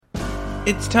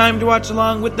It's time to watch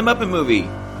along with the Muppet Movie,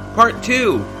 Part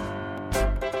 2.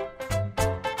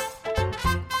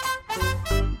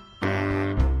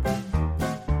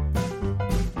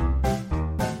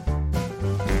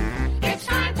 It's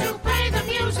time to play the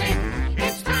music.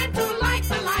 It's time to light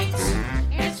the lights.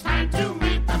 It's time to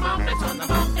meet the Muppets on the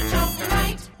Muppet Show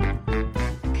tonight.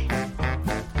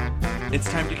 It's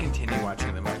time to continue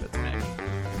watching the Muppets, Meg.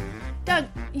 Doug,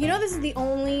 you know this is the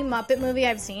only Muppet movie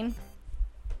I've seen?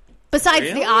 Besides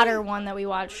Really? the Otter one that we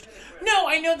watched. No,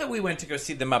 I know that we went to go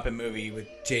see the Muppet Movie with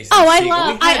Jason. Oh, I Segel.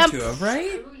 love- We had I- to have,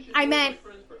 right? I meant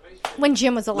when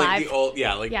Jim was alive. Like the old,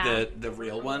 Yeah. the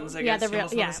real ones. I Yeah, guess the you real-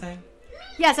 almost wanna yeah. say?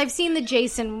 Yes, I've seen the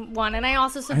Jason one, and I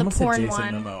also saw the porn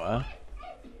one. Momoa.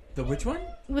 The which one?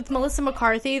 With Melissa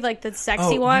McCarthy, like the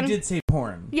sexy one. You did say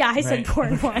porn. Yeah, I said right?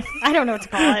 porn one. I don't know what to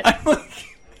call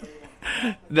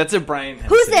it. That's a Brian Henson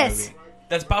Who's this? movie.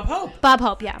 That's Bob Hope Bob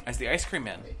Hope, yeah. as the ice cream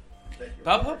man.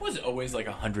 Bob Hope was always like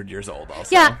 100 years old.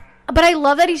 Also, Yeah, but I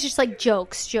love that he's just like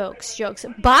jokes.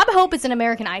 Bob Hope is an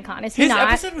American icon, is he His not?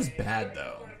 episode was bad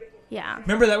though. Yeah.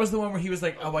 Remember that was the one where he was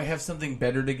like, "Oh, I have something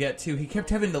better to get to." He kept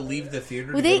having to leave the theater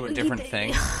Well, to they- go to a different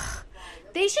thing.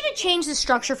 They should have changed the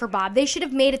structure for Bob. They should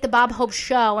have made it the Bob Hope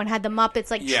show and had the Muppets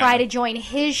Yeah. try to join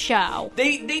his show.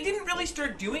 They didn't really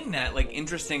start doing that like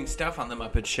interesting stuff on the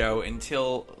Muppet Show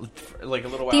until like a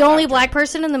little while. The only after. black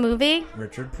person in the movie?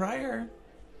 Richard Pryor.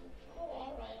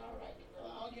 All right.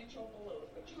 I'll get your balloons,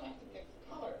 but you have to pick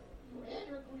the color, red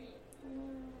or green.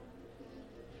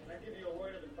 Can I give you a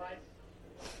word of advice?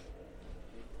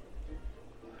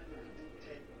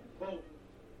 Vote.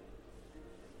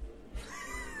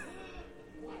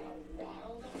 What a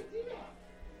wild idea!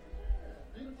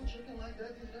 Beautiful chicken like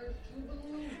that deserves 2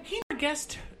 balloons.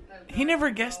 He never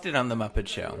guessed it on the Muppet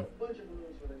Show. Bunch of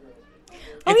balloons for the girls.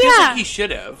 Oh, It feels yeah. like he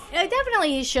should have.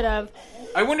 Definitely he should have.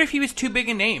 I wonder if he was too big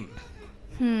a name.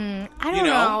 I don't You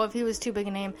know? know if he was too big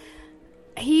a name.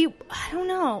 I don't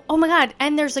know. Oh my god,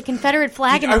 and there's a Confederate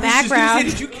flag in the I was just gonna background. say,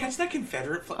 did you catch that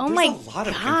Confederate flag? Oh There's my a lot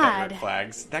of God. Confederate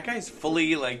flags. That guy's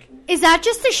fully like. Is that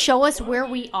just to show us where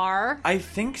we are, I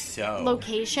think so.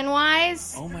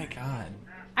 location-wise? Oh my god.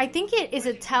 I think it is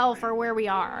a tell for where we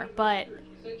are, but...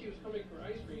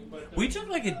 We took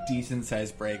like a decent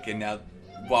sized break, and now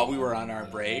while we were on our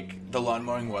break, the lawn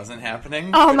mowing wasn't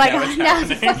happening. Oh but my now god, it's now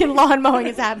the happening. fucking lawn mowing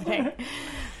is happening.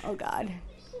 Oh god.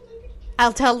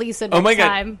 I'll tell Lisa next Oh my god,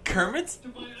 time. Kermit's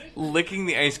licking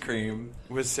the ice cream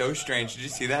was so strange. Did you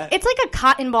see that? It's like a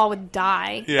cotton ball with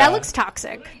dye. Yeah. That looks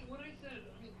toxic.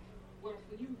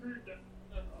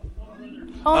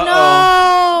 Oh Uh-oh.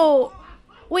 no!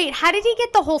 Wait, how did he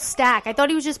get the whole stack? I thought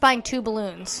he was just buying 2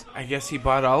 balloons. I guess he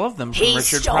bought all of them from He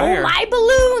Richard stole Pryor. my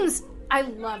balloons! I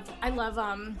love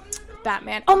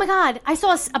Batman. Oh my god, I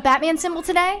saw a Batman symbol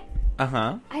today. Uh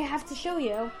huh. I have to show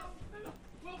you.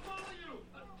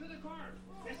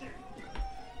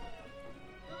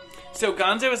 So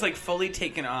Gonzo is like fully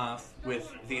taken off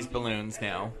with these balloons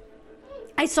now.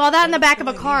 I saw that in the back of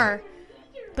a car,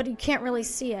 but you can't really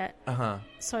see it. Uh huh.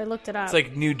 So I looked it up. It's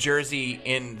like New Jersey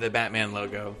in the Batman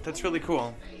logo. That's really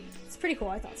cool. It's pretty cool.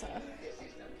 I thought so.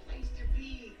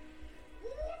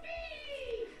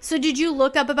 So did you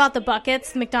look up about the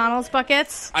buckets, the McDonald's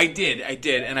buckets? I did,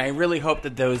 and I really hope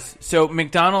that those. So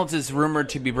McDonald's is rumored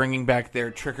to be bringing back their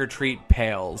trick or treat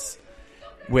pails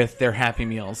with their Happy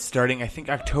Meals starting, I think,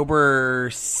 October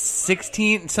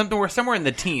 16th, somewhere in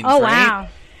the teens. Oh, right? wow.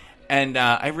 And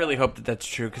I really hope that that's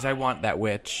true because I want that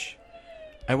witch.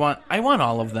 I want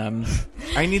all of them.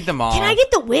 I need them all. Can I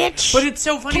get the witch? But it's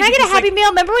so funny. Can I get a because, Happy like, Meal?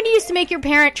 Remember when you used to make your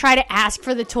parent try to ask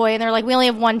for the toy, and they're like, "We only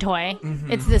have one toy.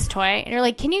 Mm-hmm. It's this toy." And you're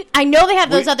like, "Can you?" I know they have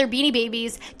those other Beanie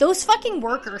Babies. Those fucking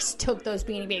workers took those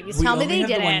Beanie Babies. We Tell me only they have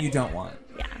the didn't. one you don't want.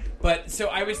 Yeah. But so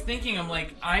I was thinking, I'm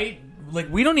like,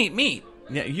 we don't eat meat.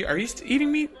 Yeah, are you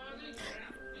eating meat?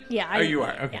 Yeah. Oh, you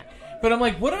are. Okay. Yeah. But I'm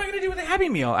like, what am I going to do with a Happy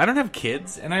Meal? I don't have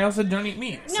kids, and I also don't eat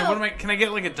meat. So No. what am I? Can I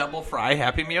get like a double fry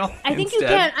Happy Meal? I think instead? you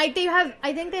can.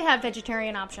 I think they have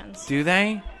vegetarian options. Do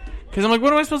they? Because I'm like,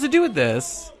 what am I supposed to do with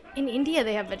this? In India,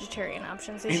 they have vegetarian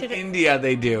options. They In should. India,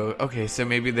 they do. Okay, so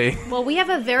maybe they. Well, we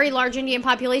have a very large Indian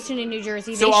population in New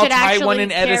Jersey. So they I'll should try actually one in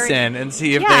carry- Edison and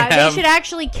see if Yeah, they have. should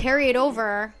actually carry it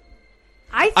over.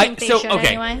 I think they should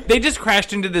anyway. They just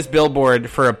crashed into this billboard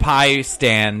for a pie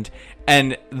stand,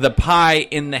 and the pie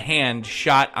in the hand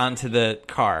shot onto the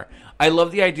car. I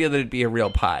love the idea that it'd be a real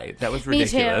pie. That was Me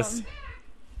too. ridiculous.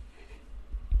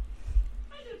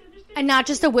 And not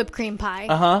just a whipped cream pie.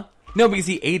 Uh huh. No, because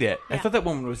he ate it. I Yeah. thought that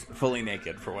woman was fully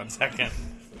naked for 1 second.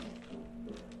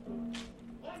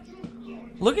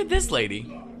 Look at this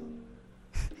lady.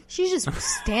 She's just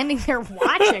standing there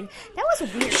watching. That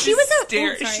was weird. She was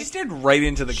a. She stared right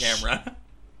into the camera.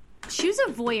 She was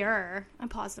a voyeur. I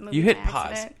paused the movie. You hit by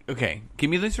pause. accident. Okay, give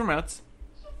me those remotes.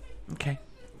 Okay,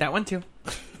 that one too.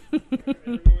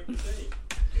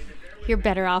 You're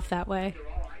better off that way.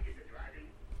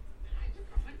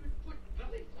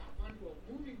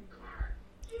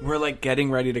 We're like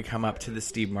getting ready to come up to the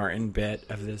Steve Martin bit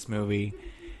of this movie,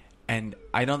 and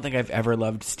I don't think I've ever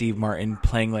loved Steve Martin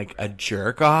playing like a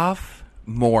jerk off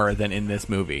more than in this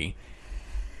movie.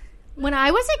 When I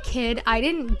was a kid, I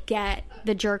didn't get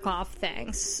the jerk off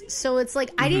things. So it's like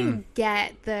I didn't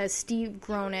get the Steve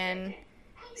Gronin.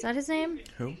 Is that his name?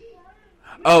 Who?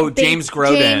 Oh, James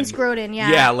Grodin. James Grodin,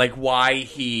 yeah. Yeah, like why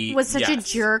he Was such a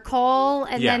jerk hole,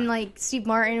 and Yeah. then like Steve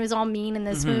Martin was all mean in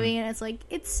this movie, and it's like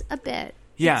it's a bit.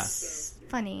 Yeah. It's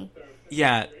funny.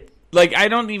 Yeah. Like, I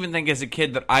don't even think as a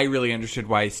kid that I really understood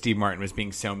why Steve Martin was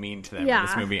being so mean to them in this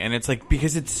Yeah. movie. And it's like,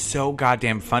 because it's so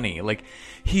goddamn funny. Like,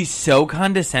 he's so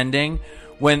condescending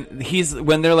when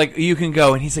they're like, you can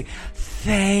go. And he's like,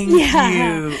 thank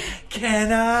you.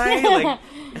 Can I? Like,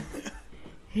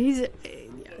 He's. Yeah,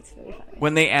 it's really funny.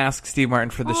 when they ask Steve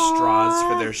Martin for the straws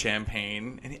for their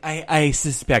champagne. And I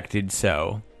suspected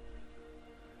so.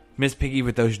 Miss Piggy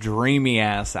with those dreamy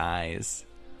ass eyes.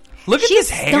 Look at She's this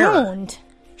hair. stoned.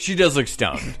 She does look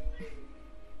stoned.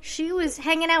 She was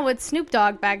hanging out with Snoop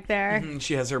Dogg back there. And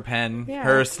she has her pen. Yeah.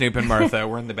 Her, Snoop, and Martha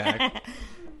were in the back.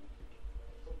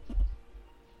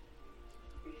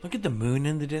 Look at the moon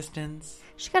in the distance.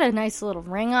 She got a nice little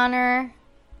ring on her.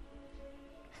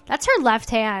 That's her left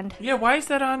hand. Yeah, why is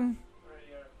that on?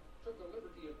 Took the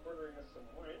liberty of ordering us some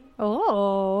wine.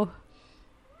 Oh.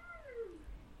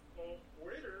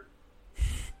 Waiter.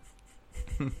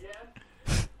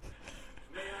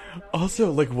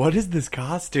 Also, like, what is this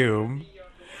costume?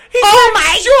 Oh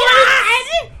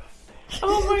my god!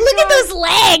 Oh my Look at those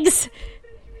legs!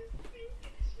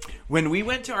 When we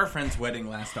went to our friend's wedding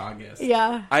last August,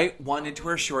 Yeah. I wanted to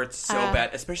wear shorts so bad,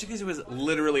 especially because it was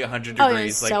literally 100 Oh, degrees. it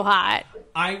was like, so hot.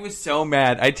 I was so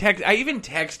mad. I even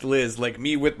text Liz, like,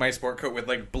 me with my sport coat with,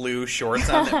 like, blue shorts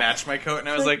on that matched my coat, and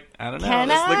I was like, I don't know, Can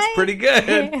this I? looks pretty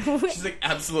good. She's like,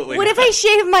 absolutely What not. if I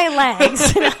shave my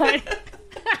legs?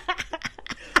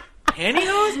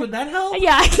 Pantyhose? Would that help?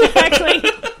 Yeah, exactly.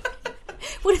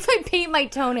 What if I paint my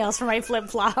toenails for my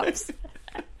flip-flops?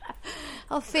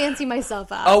 I'll fancy myself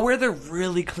up. I'll wear the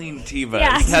really clean Tevas.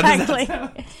 yeah, How does that exactly.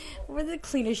 sound? We're the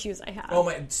cleanest shoes I have. Oh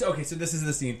my! Okay, so this is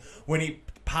the scene when he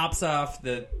pops off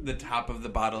the top of the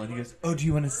bottle and he goes, "Oh, do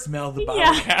you want to smell the bottle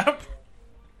Yeah. cap?"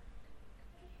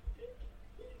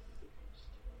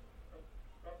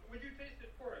 Would you taste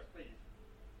it for us, please?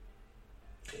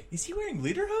 Is he wearing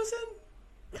lederhosen?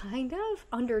 Kind of.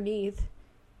 Underneath.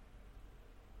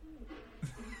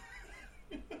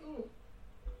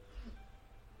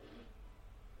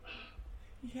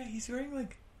 Yeah, he's wearing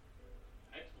like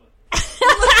Excellent.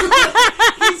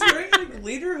 he's wearing like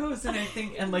lederhosen, I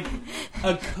think, and like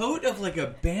a coat of like a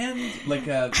band, like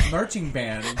a marching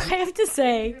band. I have to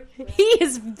say, he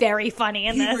is very funny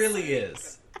in He this. really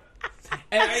is.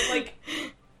 And I like.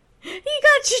 He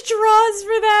got straws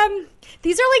for them.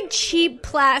 These are like cheap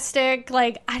plastic.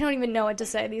 Like, I don't even know what to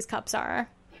say these cups are.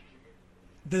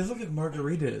 They look like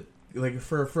margarita, like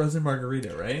for a frozen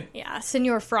margarita, right? Yeah,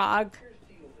 Senor Frog.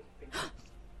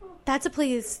 That's a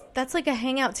place. That's like a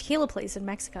hangout tequila place in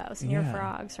Mexico. Senor Yeah.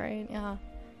 Frogs, right? Yeah.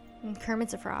 And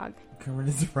Kermit's a frog. Kermit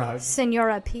is a frog.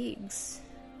 Senora Pigs.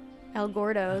 El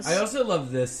Gordos. I also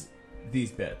love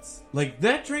these bits. Like,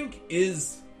 that drink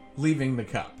is leaving the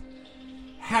cup.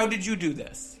 How did you do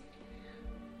this?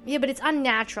 Yeah, but it's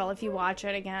unnatural if you watch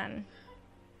it again.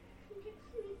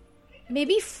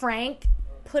 Maybe Frank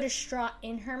put a straw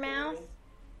in her mouth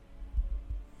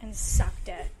and sucked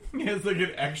it. It's like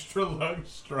an extra long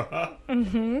straw.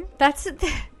 That's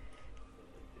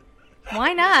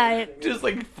why not? Just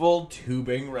like full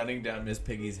tubing running down Miss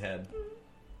Piggy's head.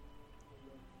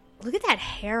 Look at that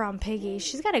hair on Piggy.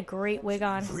 She's got a great wig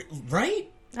on. Right?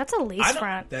 That's a lace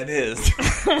front. That is.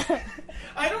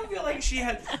 I don't feel like she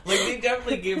had. Like, they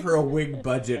definitely gave her a wig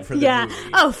budget for the Yeah. movie.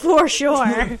 Oh, for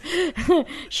sure.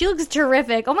 She looks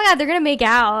terrific. Oh my god, they're gonna make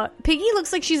out. Piggy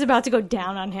looks like she's about to go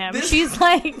down on him. She's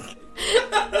like,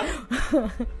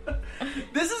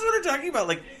 This is what I'm talking about.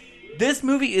 Like, this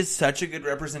movie is such a good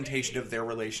representation of their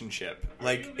relationship.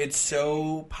 Like, it's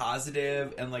so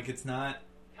positive, and like, it's not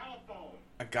Telephone.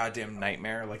 a goddamn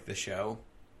nightmare like the show.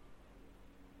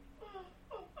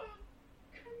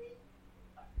 Kermit,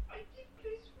 I did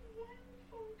place one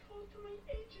phone call to my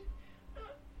agent.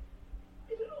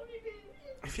 It'll only be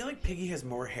I feel like Piggy has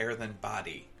more hair than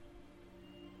body.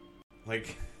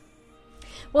 Like,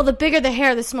 well, the bigger the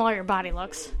hair, the smaller your body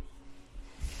looks.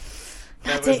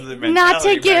 that to- was the not to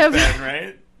mentality back give. then,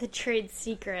 right? the trade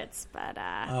secrets, but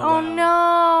wow.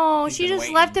 no, He's she been just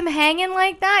waiting. left him hanging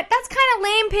like that. That's kind of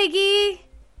lame, Piggy.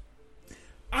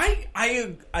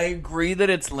 I agree that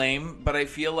it's lame, but I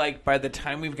feel like by the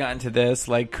time we've gotten to this,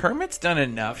 like Kermit's done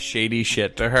enough shady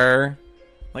shit to her.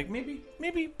 Like maybe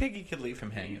Piggy could leave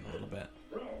him hanging a little bit.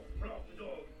 Ralph the dog.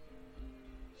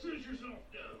 Sit yourself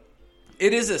down.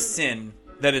 It is a sin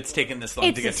that it's taken this long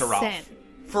It's to get a to Ralph. sin.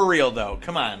 For real though,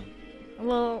 come on.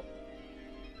 Well,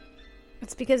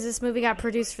 it's because this movie got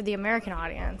produced for the American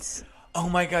audience. Oh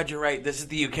my God, you're right. This is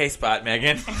the UK spot,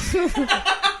 Megan.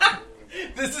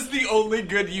 This is the only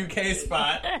good UK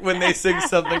spot when they sing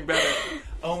something better.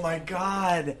 Oh my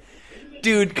God.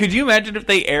 Dude, could you imagine if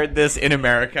they aired this in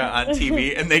America on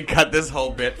TV and they cut this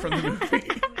whole bit from the movie?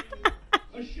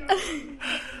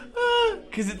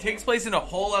 Because it takes place in a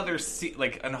whole other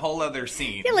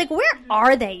scene. Yeah, like where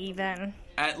are they even?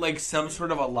 At like some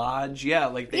sort of a lodge. Yeah,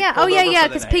 like they Yeah. pulled Oh yeah, over yeah. for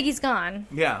the Because night. Piggy's gone.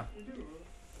 Yeah.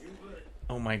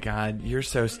 Oh my God, you're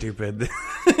so stupid.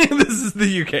 This is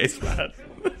the UK spot.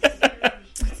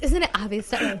 Isn't it obvious?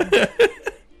 That Nice and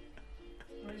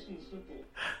simple.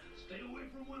 Stay away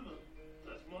from women.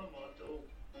 That's my motto.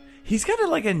 He's got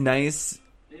a nice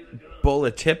bowl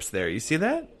of tips there. You see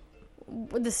that?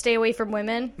 the stay away from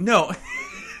women? No.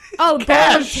 Oh, bowl of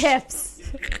Cash. tips.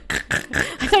 I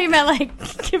thought you meant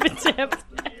like give a tip.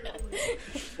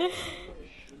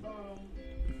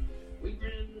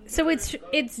 So it's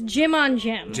Jim on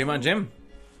Jim. Jim on Jim.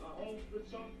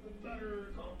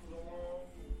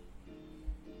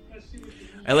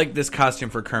 I like this costume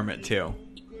for Kermit too.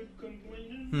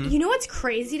 You know what's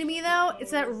crazy to me though?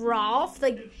 It's that Rolf,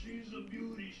 like,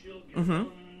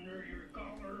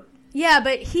 yeah,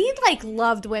 but he like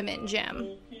loved women,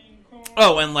 Jim.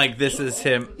 Oh, and like this is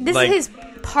him. This like, is his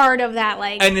part of that,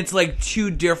 like, and it's like two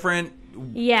different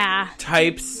yeah.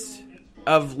 types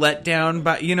of letdown,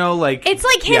 but like It's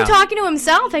like him yeah. talking to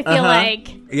himself. I feel Uh-huh. like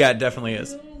Yeah, it definitely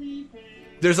is.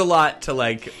 There's a lot to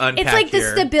like unpack it's like here.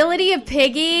 the stability of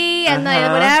Piggy and the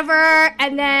Uh-huh. whatever,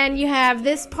 and then you have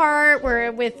this part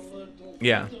where with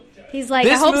Yeah. he's like,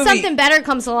 This I hope movie- something better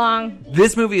comes along.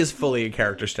 This movie is fully a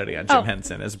character study on Jim Oh.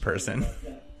 Henson as a person.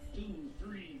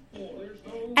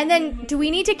 And then, do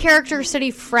we need to character study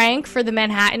Frank for the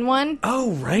Manhattan one?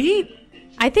 Oh, right?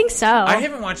 I think so. I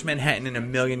haven't watched Manhattan in a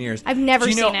million years. I've never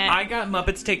Do you know, seen it. I got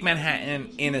Muppets Take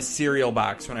Manhattan in a cereal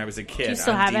box when I was a kid you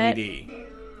still on have DVD.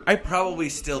 I probably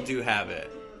still do have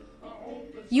it.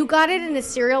 You got it in a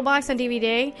cereal box on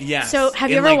DVD? Yes. So, have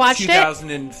you in ever like watched it?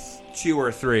 2002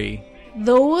 or 3.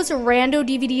 Those rando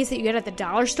DVDs that you get at the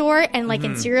dollar store and like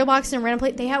Mm-hmm. in cereal boxes and random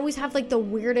place, they always have like the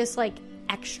weirdest like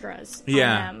extras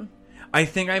Yeah. on them. I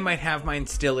think I might have mine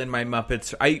still in my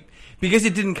Muppets. Because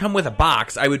it didn't come with a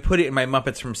box, I would put it in my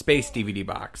Muppets from Space DVD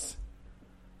box.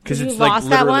 Because You it's like lost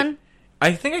that literally- one?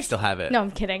 I think I still have it. No,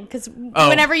 I'm kidding. Because Oh.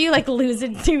 whenever you like lose a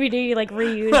DVD, you like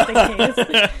reuse the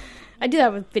case. I do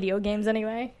that with video games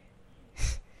anyway.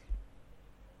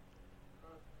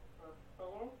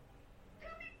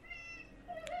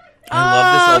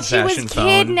 I love this she was old-fashioned phone.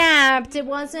 kidnapped. It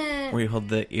wasn't. Where you hold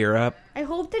the ear up. I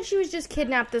hope that she was just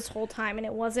kidnapped this whole time and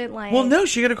it wasn't like. Well, no,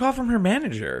 she got a call from her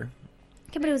manager.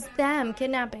 Okay, but it was them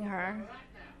kidnapping her.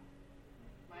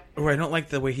 Oh, I don't like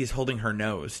the way he's holding her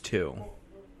nose, too.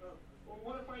 Well,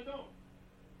 what if I don't?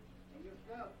 Your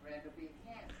girlfriend will be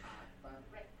hand-hot by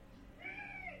breakfast.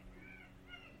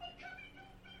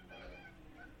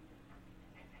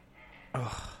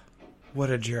 What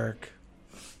a jerk.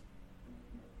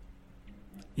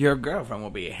 Your girlfriend will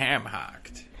be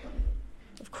ham-hocked.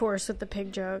 Of course, with the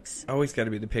pig jokes. Always got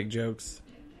to be the pig jokes.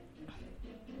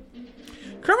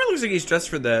 Kermit looks like he's dressed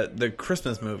for the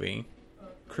Christmas movie.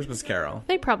 Christmas Carol.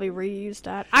 They probably reused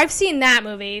that. I've seen that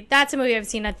movie. That's a movie I've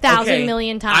seen 1,000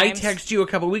 million times. I texted you a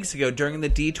couple weeks ago during the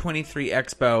D23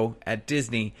 Expo at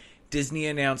Disney. Disney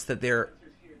announced that they're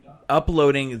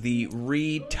uploading the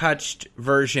retouched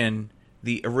version,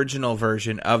 the original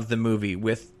version of the movie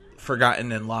with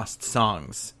forgotten and lost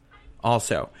songs.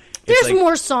 Also, It's There's like-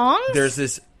 more songs? There's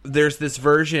this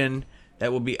version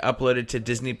that will be uploaded to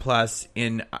Disney Plus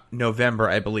in November,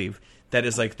 I believe. That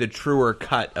is like the truer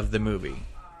cut of the movie.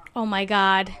 Oh my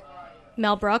god.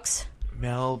 Mel Brooks?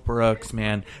 Mel Brooks,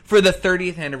 man. For the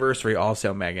 30th anniversary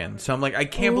also, Megan. So I'm like, I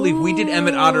can't believe we did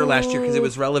Emmett Otter last year because it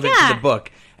was relevant Yeah. to the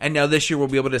book. And now this year we'll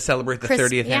be able to celebrate the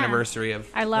 30th yeah. anniversary of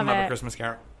I love the Muppet it. Christmas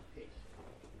Carol.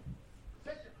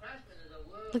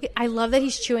 Look at, I love that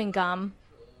he's chewing gum.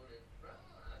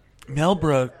 Mel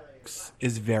Brooks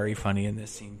is very funny in this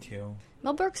scene, too.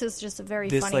 Mel Brooks is just a very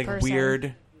This, funny like, person.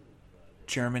 weird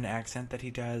German accent that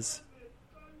he does.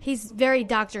 He's very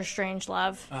Doctor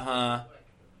Strangelove. Uh-huh.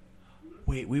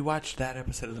 Wait, we watched that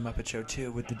episode of The Muppet Show,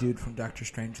 too, with the dude from Dr.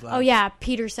 Strangelove. Oh, yeah,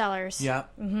 Peter Sellers. Yeah.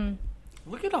 Mm-hmm.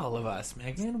 Look at all of us,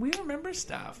 Megan. We remember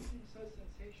stuff. So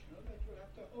sensational that you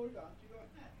have to hold on to your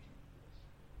hat.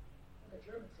 When a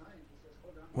German scientist says,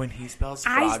 hold on. When he spells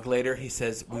frog later, he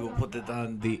says, we will put it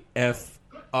on the F-O-R-G.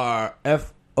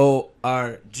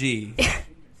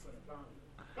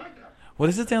 What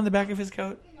does it say on the back of his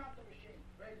coat?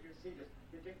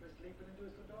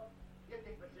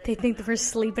 They think that we're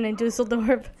sleeping in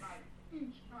Dusseldorf.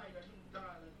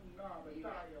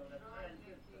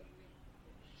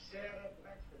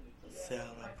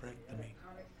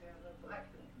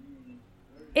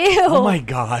 Ew. Oh my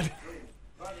god.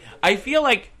 I feel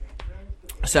like,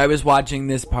 so I was watching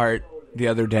this part the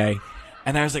other day,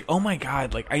 and I was like, oh my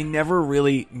god, like I never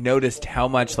really noticed how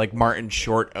much like Martin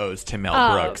Short owes to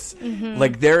Mel Brooks.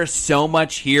 Like there's so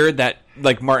much here that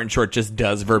like Martin Short just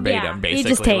does verbatim, Yeah, he basically.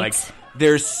 just Like takes.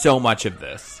 there's so much of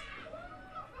this.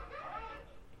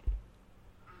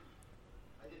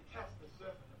 I detest the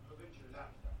serpent of provincial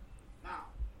laughter. Now,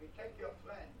 we take your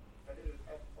friend, that is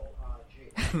F-O-R-G.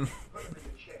 Put him in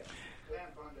the chair.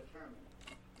 Clamp on the terminal.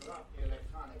 Drop the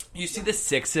electronic. You see the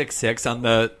 666 on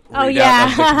the Oh, readout of the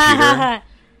yeah. computer?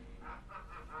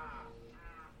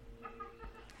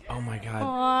 Oh my god.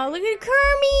 Aw, look at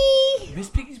Kermie. Miss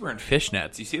Piggy's wearing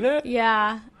fishnets. You see that?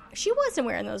 Yeah. She wasn't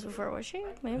wearing those before, was she?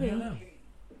 Maybe. I don't know.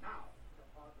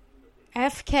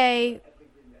 FK. He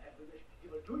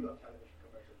will do your television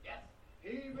commercial. Yes.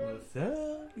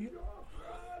 He will.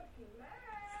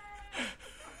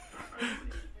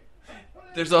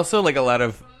 There's also like a lot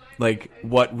of like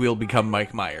what will become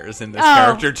Mike Myers in this Oh.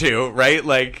 character too, right?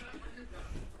 Like I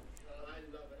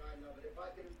love it. If I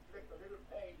can inflict a little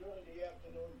pain during the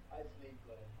afternoon, I sleep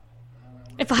good.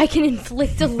 If I can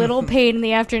inflict a little pain in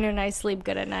the afternoon, I sleep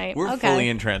good at night. we're okay. fully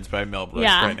entranced by Mel Brooks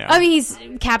Yeah. right now. I mean, he's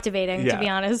captivating, Yeah. to be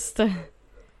honest. What's left of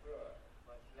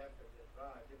this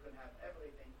ride, you can have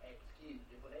everything excuse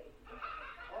you for days.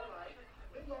 All right.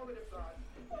 Bring over the blood.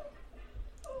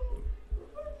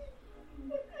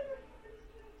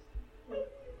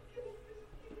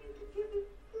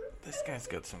 This guy's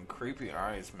got some creepy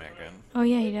eyes, Megan. Oh,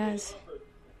 yeah, he does.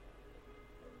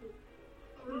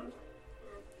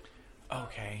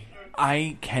 Okay.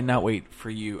 I cannot wait for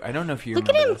you. I don't know if you Look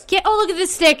at remember him. this. Look at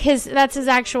this stick. That's his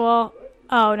actual...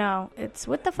 Oh, no. It's...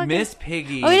 What the fuck Miss is...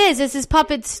 Piggy. Oh, it is. It's his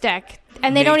puppet stick.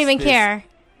 And they don't makes even this- care.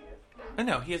 Oh,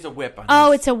 no, he has a whip on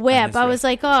Oh, his- it's a on whip. his I wrist. was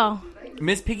like, oh.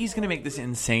 Miss Piggy's going to make this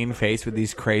insane face with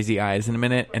these crazy eyes in a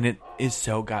minute, and it is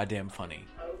so goddamn funny.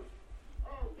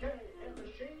 Okay, and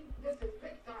machine, this is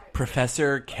big time.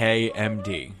 Professor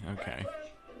KMD. Okay.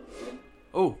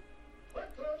 Oh,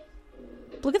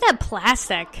 Look at that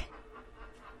plastic.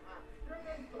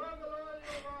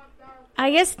 I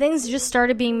guess things just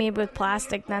started being made with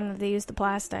plastic then that they used the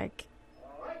plastic.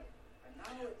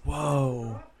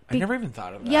 whoa. I never even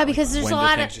thought of that. Yeah, because there's when a do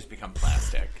lot things of- just become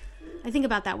plastic. I think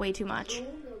about that way too much.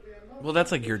 Well,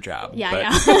 that's like your job. Yeah,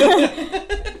 but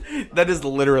yeah. that is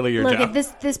literally your Look job.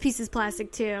 at this piece is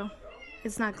plastic too.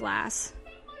 It's not glass.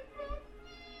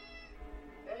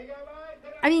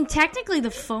 I mean, technically the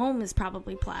foam is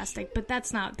probably plastic, but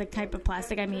that's not the type of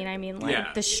plastic I mean. I mean, like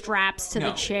Yeah. the straps to the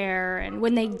No. chair, and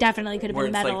when they definitely could have Where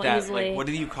been it's metal like that. easily. Like, what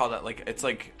do you call that? Like, it's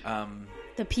like,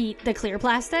 The clear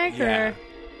plastic, Yeah. or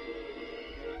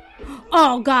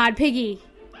oh god, Piggy.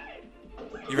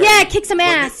 you ready? Yeah, kick some Look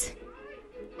at- ass.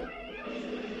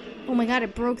 Oh my god,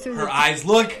 it broke through Her the... eyes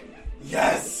look.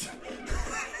 Yes.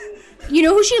 You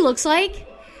know who she looks like?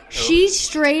 She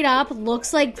straight up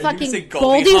looks like you gonna fucking say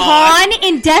Goldie Goldie Hawn? Hawn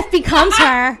in Death Becomes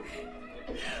Her.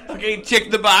 Okay, check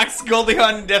the box. Goldie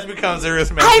Hawn, Death Becomes Her.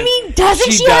 I mean,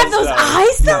 doesn't she have those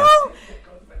eyes though?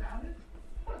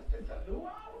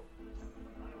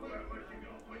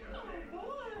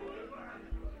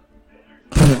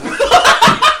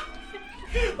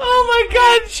 Oh my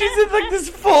god, she's in like this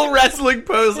full wrestling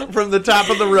pose from the top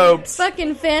of the ropes.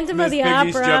 Fucking Phantom Miss of the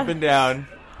Piggy's Opera. jumping down.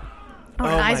 Oh,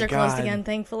 her Oh eyes my are closed God. again,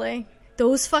 thankfully.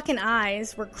 Those fucking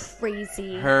eyes were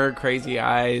crazy. Her crazy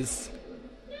eyes.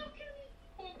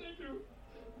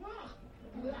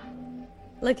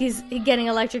 Look, he's getting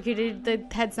electrocuted. The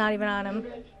head's not even on him.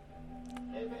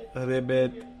 A little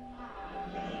bit.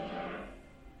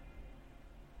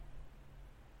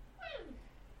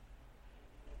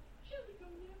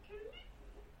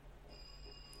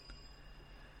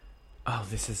 Oh,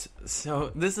 this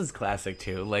is classic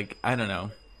too. Like, I don't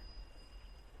know.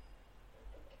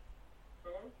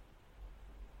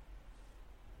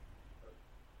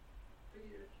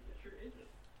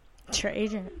 It's your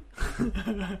agent.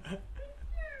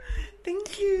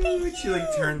 Thank you. She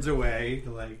like turns away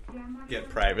to like get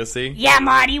privacy. Yeah,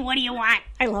 Marty, what do you want?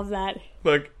 I love that.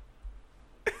 Look.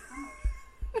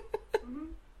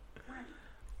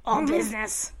 All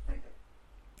business.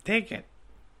 Take it.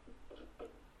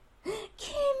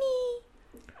 Kimmy.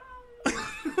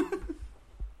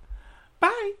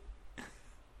 Bye.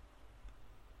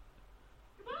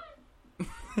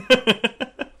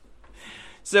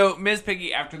 So Ms.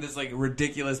 Piggy, after this like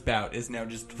ridiculous bout, is now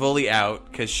just fully out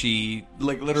because she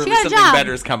like literally She got a something job.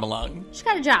 better's come along. She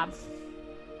got a job.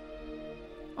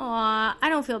 Aw, I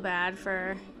don't feel bad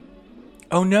for...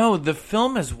 Oh no, the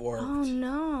film is warped. Oh,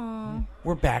 no.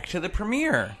 We're back to the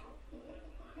premiere.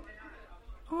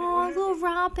 Oh, little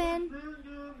Robin.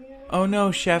 Oh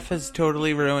no, Chef has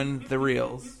totally ruined the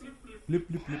reels. Bloop,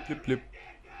 bloop, bloop, bloop, bloop.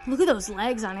 Look at those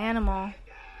legs on Animal.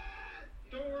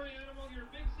 Don't worry, Animal, your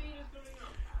big scene is coming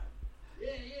up. Yeah,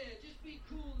 just be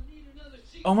cool and eat another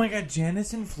scene. Oh my god,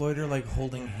 Janice and Floyd are like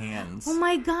holding hands. Oh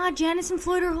my god, Janice and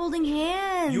Floyd are holding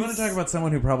hands. You want to talk about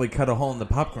someone who probably cut a hole in the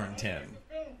popcorn tin?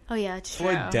 Oh yeah, it's true.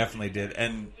 Floyd definitely did,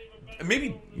 and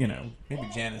maybe maybe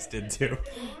Janice did too.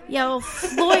 Yo,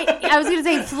 Floyd, I was gonna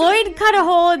say, Floyd cut a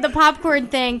hole in the popcorn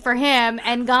thing for him,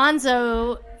 and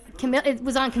Gonzo, it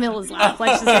was on Camilla's lap.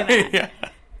 Let's just say that. Yeah.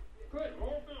 Good,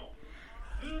 roll film.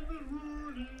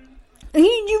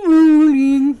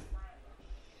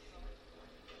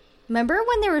 Remember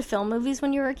when there were film movies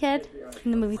when you were a kid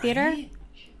in the movie theater?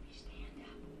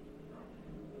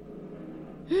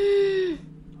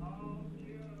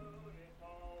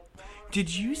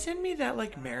 Did you send me that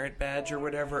like merit badge or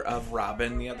whatever of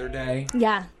Robin the other day?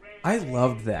 Yeah, I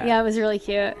loved that. yeah, it was really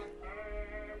cute.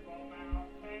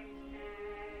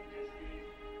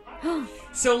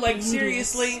 So like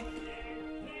seriously,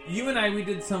 you and I we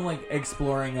did some like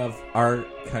exploring of our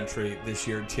country this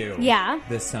year too. Yeah.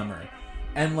 This summer.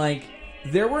 And like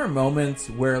there were moments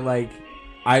where like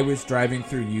I was driving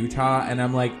through Utah and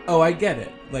I'm like, "Oh, I get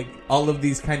it." Like all of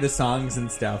these kind of songs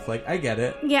and stuff. Like I get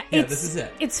it. Yeah, this is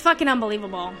it. It's fucking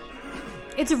unbelievable.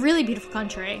 It's a really beautiful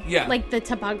country. Yeah. Like the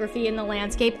topography and the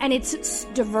landscape, and it's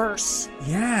diverse.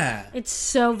 Yeah. It's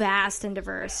so vast and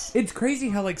diverse. It's crazy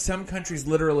how like some countries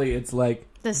literally it's like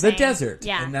The the same. desert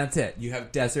Yeah. and that's it. You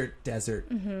have desert, that's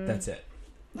it.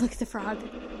 Look at the frog.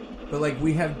 But like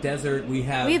we have desert, we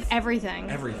have everything.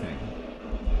 everything.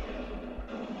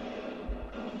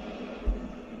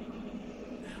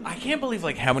 I can't believe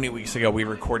like how many weeks ago we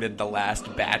recorded the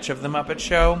last batch of the Muppet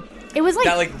Show. It was like,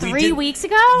 That, like, we 3 did- weeks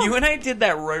ago? You and I did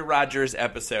that Roy Rogers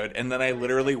episode, and then I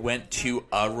literally went to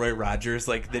a Roy Rogers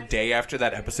like the day after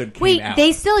that episode came Wait, out.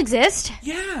 they still exist?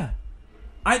 Yeah.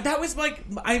 That was like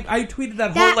I tweeted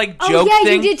that That- whole like oh, joke yeah, you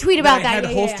thing. did tweet about that. I had Yeah,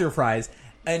 yeah, holster yeah. fries,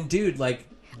 and dude, like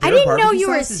I their didn't know barbecue you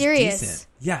were sauce is serious. decent.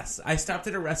 Yes, I stopped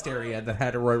at a rest area that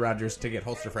had a Roy Rogers to get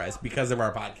holster fries because of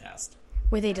our podcast.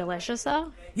 Were they delicious,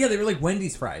 though? Yeah, they were like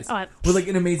Wendy's fries Oh, with like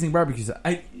an amazing barbecue sauce.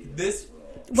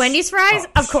 Wendy's fries?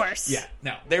 Oh, Of course. Yeah,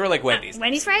 no, they were like Wendy's.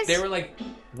 Wendy's fries? They were like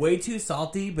way too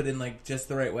salty, but in like just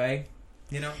the right way.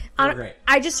 You know, they were great.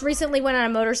 I just recently went on a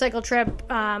motorcycle trip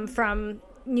from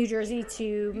New Jersey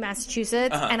to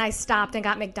Massachusetts, and I stopped and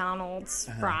got McDonald's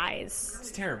fries.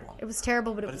 It's terrible. It was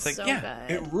terrible, but it But was it's like, so yeah,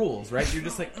 good. it rules, right? You're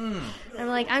just like, I'm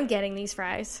like, I'm getting these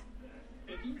fries.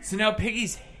 So now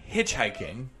Piggy's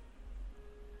hitchhiking.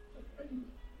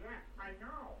 I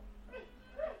know. Do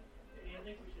you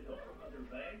think we should help her with her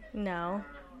bag? No.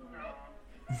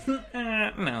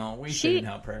 No, we She- shouldn't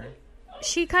help her.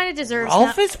 She kind of deserves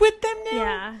Rolf not- is with them now?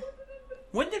 Yeah.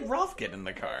 When did Rolf get in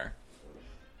the car?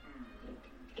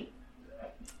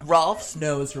 Rolf's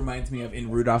nose reminds me of in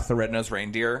Rudolph the Red-Nosed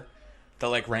Reindeer. The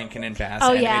like Rankin and Bass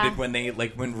Oh, animated yeah. when they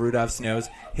like when Rudolph's nose,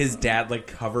 his dad like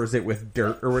covers it with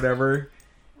dirt or whatever,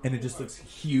 and it just looks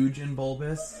huge and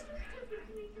bulbous.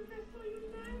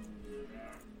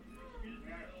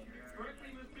 Correctly,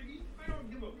 Miss Piggy? I don't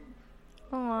give a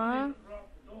Aw.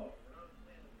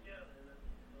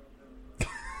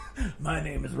 My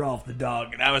name is Rolf the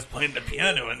dog, and I was playing the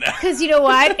piano in that. Because you know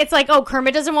what? It's like, oh,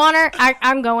 Kermit doesn't want her.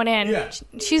 I'm going in. Yeah,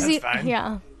 She's that's fine.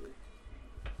 Yeah.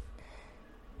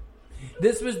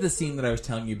 This was the scene that I was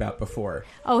telling you about before.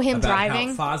 Oh, him about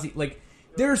driving? How Fozzie, like,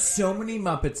 there are so many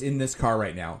Muppets in this car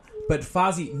right now, but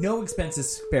Fozzie, no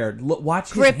expenses spared. Watch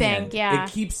his Gripping, hand. yeah. It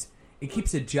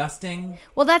keeps adjusting.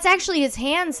 Well, that's actually his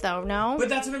hands, though, no? But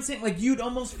that's what I'm saying. Like, you'd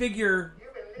almost figure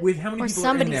with how many Or people are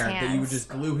in somebody's there that you would hands. just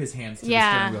glue his hands to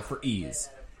Yeah. the steering wheel for ease.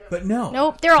 But no.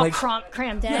 Nope, they're all Like,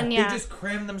 crammed in, Yeah, yeah. they just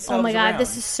cram themselves Oh my god, around.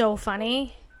 this is so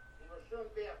funny.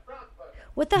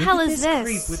 What the Look hell at is this? this?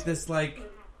 Creep with this, like...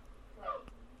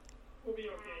 We'll be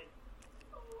okay.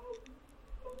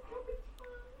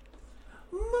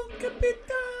 Mon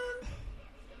Capitan.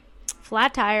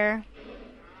 Flat tire.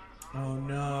 Oh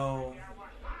no!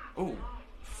 Oh,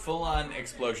 full-on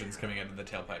explosions coming out of the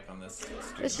tailpipe on this.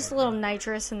 There's just a little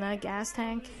nitrous in the gas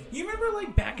tank. You remember,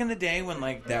 like, back in the day when,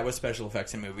 like, that was special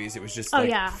effects in movies? It was just, Oh, like,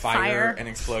 yeah, fire fire. and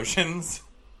explosions.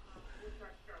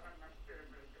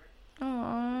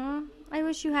 Aww, I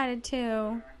wish you had it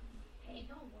too. Hey,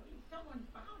 don't worry. Someone's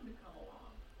bound to come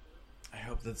along. I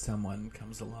hope that someone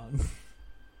comes along.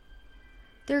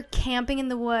 They're camping in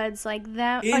the woods, like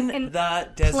that In the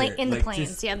desert. in the like, plains,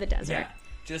 just- yeah, the desert. Yeah,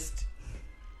 just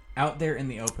out there in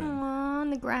the open. Aww, in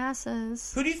the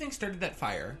grasses. Who do you think started that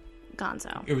fire?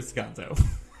 Gonzo. It was Gonzo.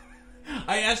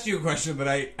 I asked you a question that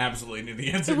I absolutely knew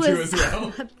the answer It to was as well.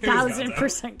 It was Gonzo.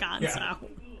 1,000% Gonzo.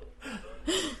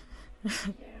 Yeah.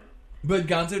 But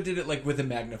Gonzo did it like with a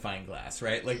magnifying glass,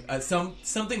 right? Like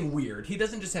something weird. He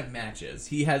doesn't just have matches.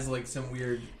 He has like some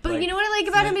weird. But like, you know what I like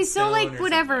about him? He's so flintstone like or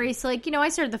whatever. something. He's like, I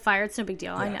started the fire. It's no big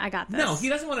deal. Yeah. I got this. No, he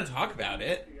doesn't want to talk about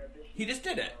it. He just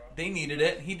did it. They needed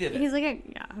it. He did it. He's like,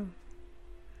 yeah.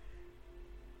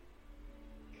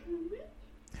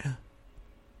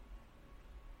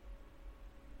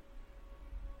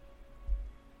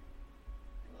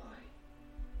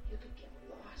 You could get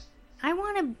lost. I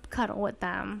want to cuddle with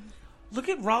them. Look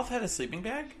at Rolf had a sleeping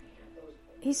bag.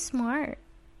 He's smart.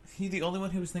 He the only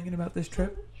one who was thinking about this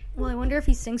trip? Well, I wonder if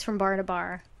he sings from bar to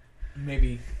bar.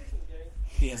 Maybe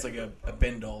he has like a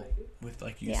bindle with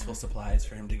like useful supplies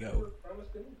for him to go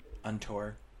on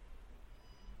tour.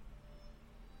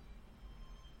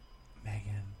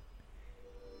 Megan,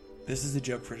 this is a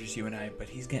joke for just you and I, but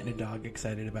he's getting a dog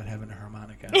excited about having a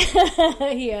harmonica.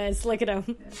 He is. Look at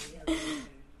him.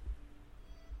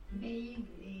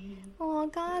 Maybe. Oh,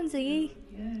 Gonzi.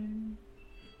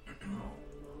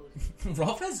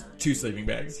 Rolf has 2 sleeping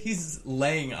bags. He's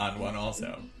laying on one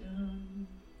also.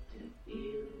 To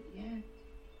feel yet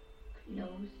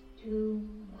close to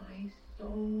my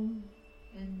soul,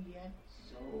 and yet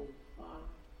so far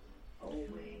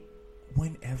away.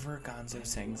 Whenever Gonzo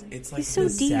sings, it's like He's so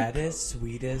the deep. saddest,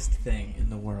 sweetest thing in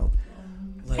the world.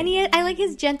 Like, And I like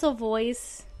his gentle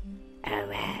voice.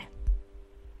 Oh,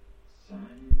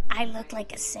 I look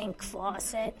like a sink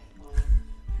faucet.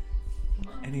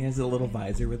 and he has a little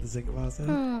visor with the sink faucet.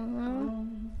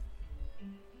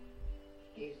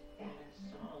 Is that a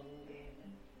song then?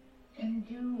 And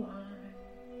do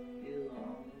I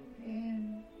belong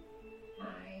then?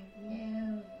 I've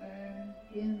never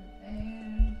been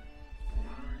there, but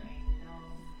I know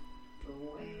the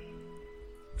way.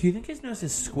 Do you think his nose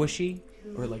is squishy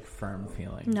or like firm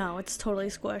feeling? No, it's totally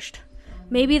squished.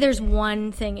 Maybe there's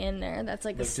one thing in there that's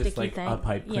like a Like sticky just like thing. a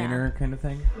pipe cleaner kind of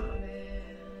thing.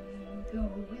 Go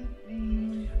with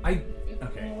me.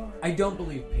 I don't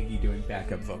believe Piggy doing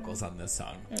backup vocals on this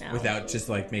song No. without just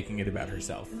like making it about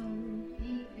herself.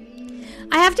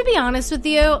 I have to be honest with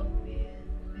you.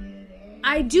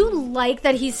 I do like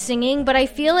that he's singing, but I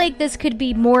feel like this could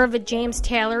be more of a James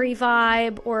Taylor-y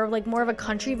vibe or like more of a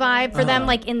country vibe for them,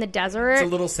 like in the desert. It's a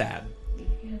little sad.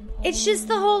 It's just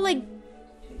the whole like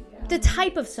the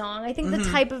type of song. I think the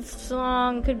type of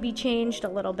song could be changed a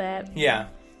little bit. Yeah.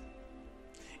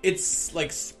 It's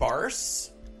like sparse.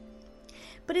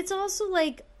 But it's also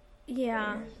like,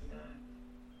 yeah.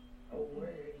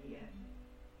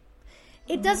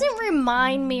 It doesn't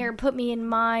remind me or put me in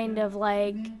mind of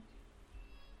like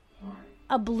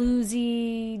a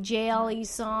bluesy, jail-y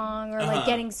song or like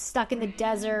getting stuck in the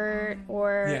desert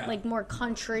or Yeah. like more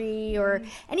country or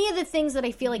any of the things that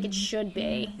I feel like it should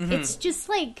be. It's just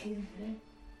like,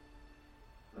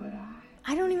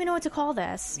 I don't even know what to call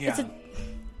this. Yeah.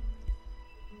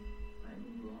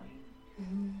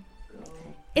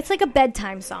 It's like a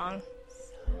bedtime song,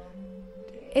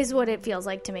 is what it feels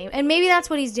like to me. And maybe that's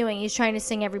what he's doing. He's trying to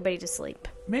sing everybody to sleep.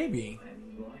 Maybe.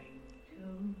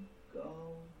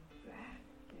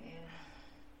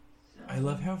 I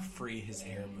love how free his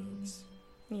hair moves.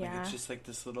 Like Yeah. it's just like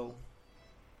this little.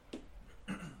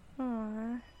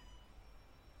 Aww.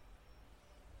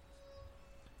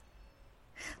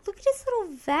 Look at his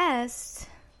little vest.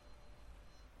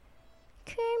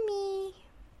 Kermie.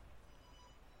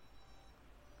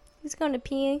 He's going to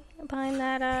pee behind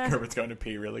that, Kermit's going to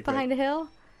pee really quick. behind a hill.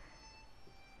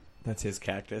 That's his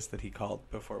cactus that he called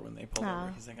before when they pulled Oh.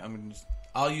 over. He's like,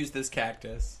 I'll use this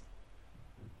cactus.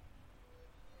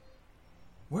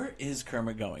 Where is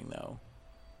Kermit going though?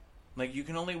 Like you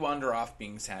can only wander off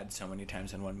being sad so many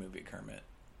times in one movie, Kermit.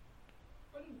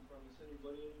 I didn't promise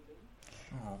anybody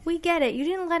anything. Oh. We get it. You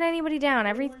didn't let anybody down.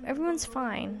 Everyone's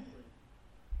fine.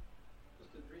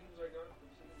 Just the dreams I got from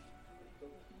sitting through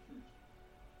double features.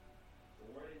 So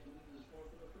why did you leave this swamp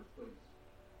in the first place?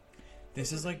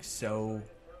 This is like so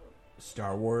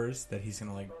Star Wars that he's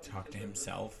gonna like talk to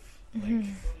himself. Like On the other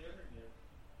hand,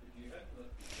 if you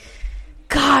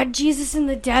God, Jesus in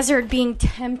the desert being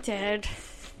tempted.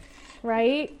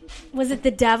 Right? Was it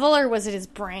the devil or was it his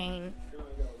brain?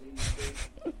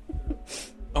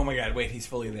 Oh my God! Wait, he's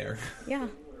fully there. Yeah.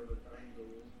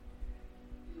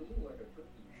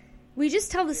 We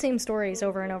just tell the same stories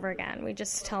over and over again. We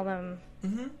just tell them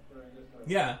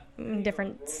Yeah. in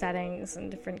different settings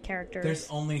and different characters. There's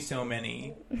only so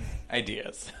many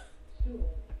ideas.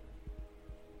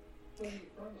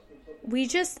 We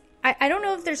just... I don't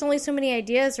know if there's only so many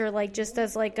ideas or like just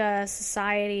as like a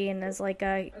society and as like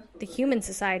the human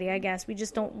society, I guess. We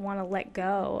just don't want to let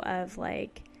go of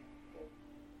like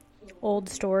old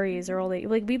stories or old...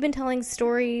 Like we've been telling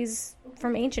stories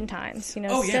from ancient times, you know,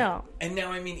 Oh still. yeah. And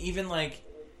now, I mean, even like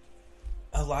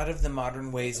a lot of the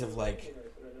modern ways of like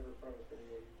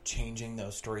changing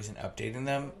those stories and updating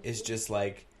them is just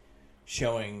like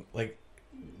showing like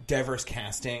diverse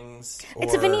castings.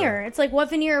 It's a or- veneer. It's like, what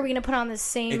veneer are we going to put on the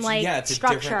same It's, like yeah, it's a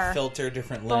structure? different filter,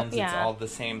 different lens. yeah. It's all the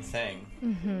same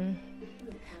thing.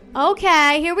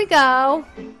 Okay, here we go.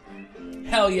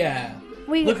 Hell yeah!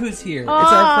 We Look who's here. Oh,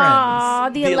 It's our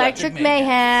friends. the Electric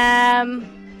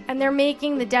Mayhem. And they're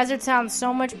making the desert sound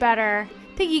so much better.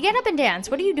 Piggy, get up and dance.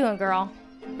 What are you doing, girl?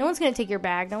 No one's going to take your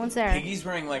bag. No one's there. Piggy's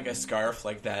wearing like a scarf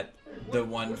like that, the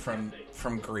one from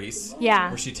Greece. Yeah.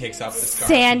 Where she takes off the scarf.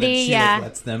 Sandy, and then she, yeah. Like,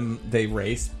 lets them, they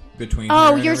race between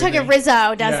Oh, her and you're talking everything.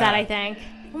 Rizzo does Yeah. that, I think.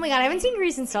 Oh my god, I haven't seen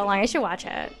Grease in so long. I should watch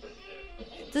it.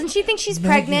 Doesn't she think she's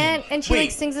pregnant and she Wait.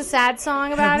 like sings a sad song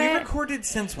Have about we it? recorded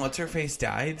since What's-Her-Face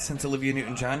died? Since Olivia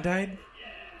Newton-John died?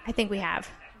 I think we have.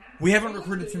 We haven't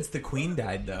recorded since the Queen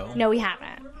died, though. No, we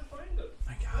haven't.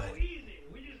 My God.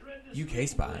 UK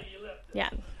spot. Yeah.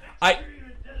 I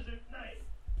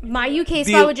My UK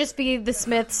spot would just be the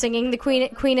Smiths singing "The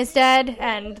Queen is Dead,"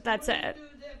 and that's it.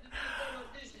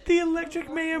 The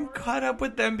Electric Mayhem caught up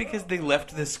with them because they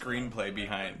left the screenplay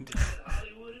behind.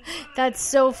 That's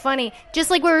so funny. Just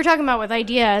like we were talking about with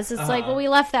ideas, it's like, well, we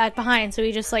left that behind, so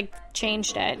we just like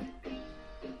changed it.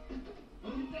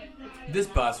 This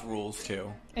bus rules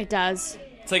too. It does.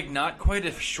 It's like not quite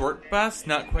a short bus,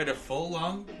 not quite a full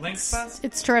long length bus.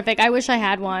 It's terrific. I wish I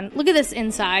had one. Look at this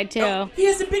inside too. He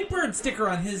has a Big Bird sticker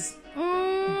on his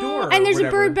door. And there's or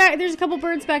a bird whatever. back. There's a couple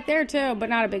birds back there too, but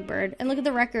not a big bird. And look at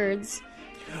the records.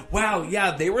 Wow,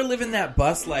 yeah, they were living that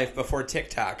bus life before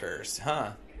TikTokers,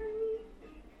 huh?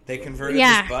 They converted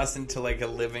Yeah. this bus into like a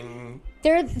living.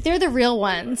 They're the real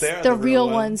ones. They're the the real real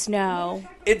ones. ones know.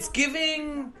 It's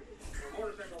giving.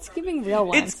 It's giving real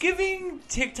ones. It's giving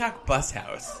TikTok bus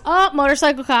house. Oh,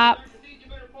 motorcycle cop.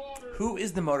 Who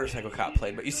is the motorcycle cop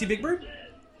played? But you see Big Bird.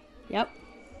 Yep.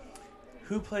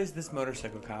 Who plays this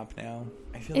motorcycle cop now?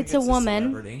 I feel It's like a it's woman.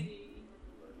 celebrity.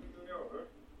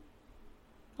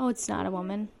 Oh, it's not a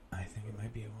woman. I think it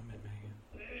might be a woman,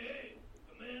 Megan.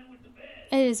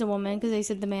 It is a woman because they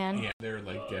said the man. Yeah, they're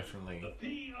like definitely.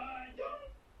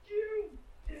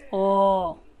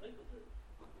 Oh.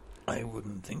 I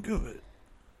wouldn't think of it.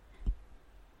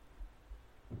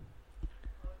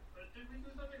 Did we do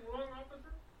something wrong,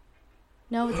 officer?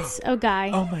 No, it's a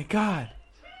guy. Oh my God.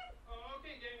 Oh,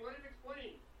 okay, gang, let him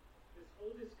explain. This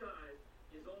whole disguise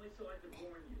is only so I could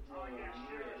warn you. Oh, yeah,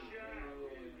 sure.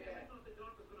 I thought the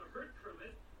dog was going to hurt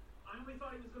Kermit. I only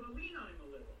thought he was going to lean on him a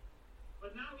little.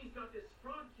 But now he's got this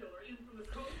frog killer in from the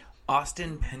coast.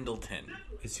 Austin Pendleton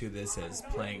is who this is,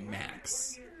 playing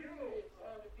Max.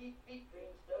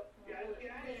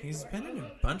 He's been in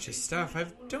a bunch of stuff. I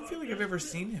don't feel like I've ever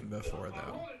seen him before,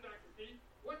 though. Hold it, Dr. Steve.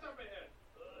 What's up ahead?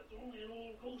 It's only an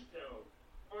old ghost town.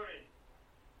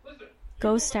 Fine. Listen.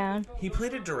 Ghost Town. He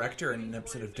played a director in an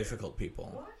episode of Difficult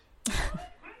People.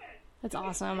 That's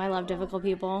awesome. I love difficult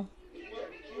people.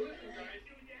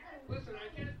 Listen,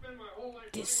 I can't spend my whole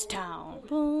life... This town.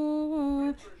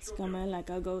 Ooh, it's coming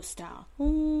like a ghost town.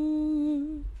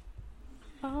 Ooh.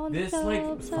 All the This like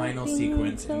ghosts are final being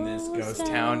sequence in this ghost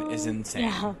town is insane.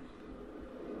 Yeah.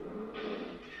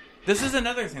 This is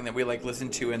another thing that we like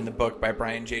listened to in the book by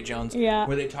Brian J. Jones, Yeah.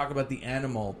 where they talk about the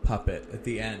animal puppet at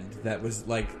the end. That was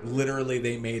like literally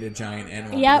they made a giant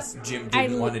animal. Yep. because Jim I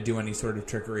didn't l- want to do any sort of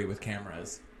trickery with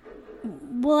cameras.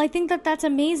 Well, I think that's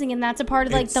amazing, and that's a part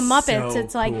of like It's the Muppets. so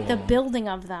It's like the cool. building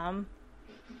of them.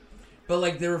 But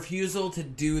like the refusal to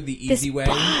do the This easy way,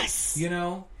 bus. you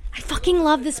know? I fucking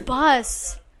love this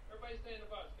bus. Everybody stay in the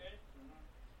bus,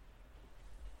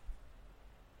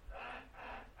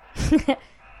 okay?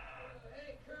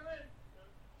 Hey, Kermit,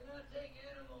 can I take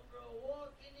Animal for a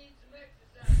walk? He needs some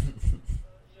exercise.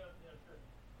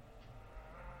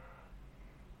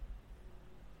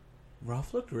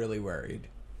 Ralph looked really worried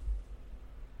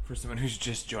for someone who's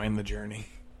just joined the journey.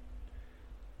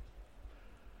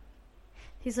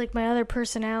 He's like my other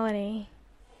personality.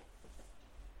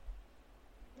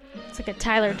 like a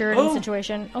Tyler Durden Oh.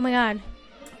 situation. Oh my god.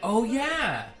 Oh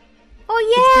yeah. Oh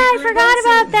yeah, I Peter forgot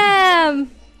Benson. about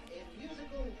them. A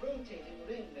musical rotating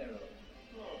rain barrel.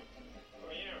 Oh,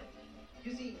 yeah.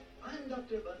 You see, I'm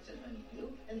Dr. Bunsen Honeydew,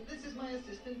 and this is my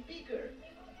assistant Beaker.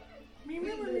 We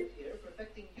live here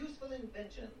perfecting useful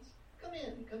inventions. Come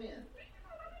in, come in.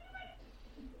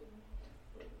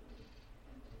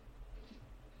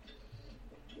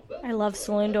 I love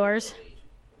saloon doors.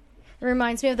 It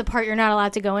reminds me of the part you're not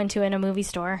allowed to go into in a movie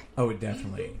store. Oh,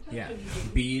 definitely. Yeah.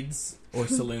 Beads or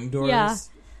saloon doors. Yeah.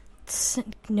 It's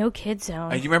no kid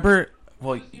zone. You remember?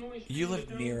 Well, you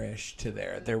lived nearish to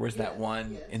there. There was that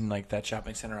one in like that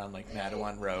shopping center on like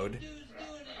Madawan Road.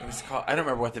 It was called. I don't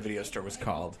remember what the video store was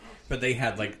called, but they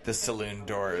had like the saloon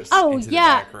doors. Oh, into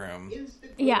yeah. the back room,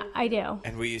 Yeah, I do.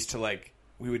 and we used to like.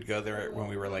 We would go there when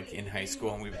we were like in high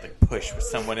school, and we would like push with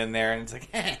someone in there, and it's like,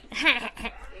 A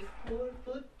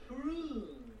 4-foot prune.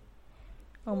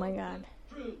 Oh my god.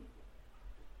 Prune.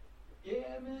 Yeah,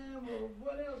 man, well,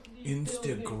 what else do you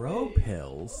Insta-grow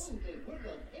pills. Oh, they work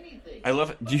on anything. I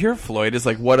love it. Do you hear Floyd is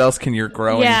like, what else can your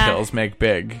growing Yeah. pills make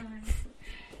big?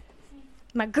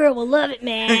 My girl will love it,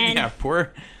 man. Yeah,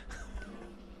 poor.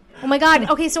 Oh my god.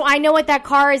 Okay, so I know what that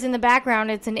car is in the background.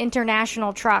 It's an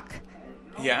international truck.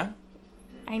 Yeah.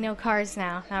 I know cars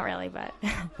now. Not really, but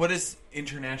What is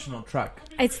international truck?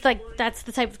 it's like that's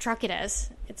the type of truck it is.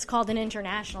 It's called an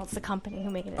international. It's the company who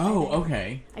make it. Oh,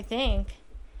 okay. I think.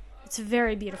 It's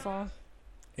very beautiful.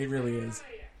 It really is.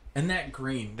 And that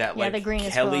green, that Yeah, like the green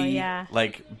is Kelly, cool, yeah.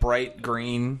 like bright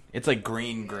green. It's like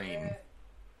green.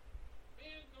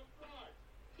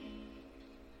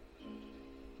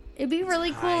 It'd be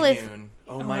really cool High if noon.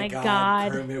 Oh, my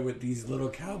God. Kermit with these little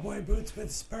cowboy boots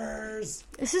with spurs.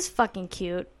 this is fucking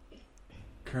cute.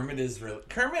 Kermit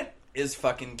is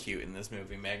fucking cute in this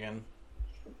movie, Megan.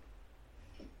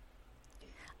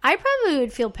 I probably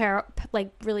would feel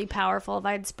like really powerful if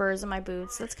I had spurs in my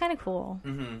boots. That's kind of cool.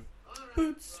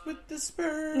 Boots with the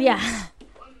spurs. Yeah.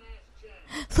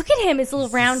 Look at him, his little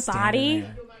round Standing body.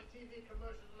 there. Do my TV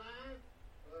commercial live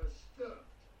or stuff?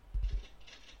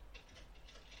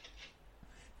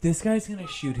 This guy's gonna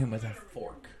shoot him with a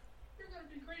fork. You're gonna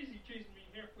be crazy chasing me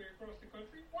halfway across the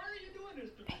country. Why are you doing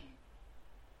this to me?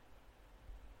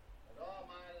 All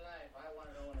my life, I want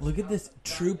to know when Look at this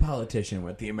true politician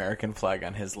with the American flag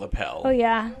on his lapel. Oh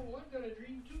yeah. Oh, I've got a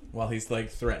dream too. While he's like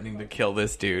threatening to kill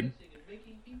this dude. And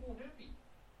making people happy.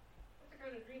 That's the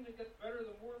kind of dream that gets better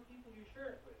the more people you share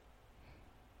it with.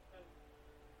 And,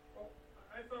 well,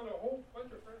 I found a whole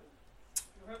bunch of friends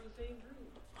who have the same dream.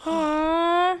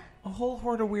 Aww. A whole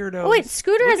horde of weirdos. Oh wait,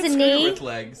 Scooter Look has at a Scooter knee. with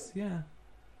legs. Yeah.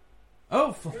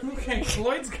 Oh, okay.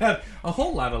 Floyd's got a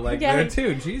whole lot of legs Yeah. there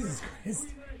too. Jesus Christ.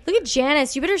 Look at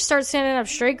Janice. You better start standing up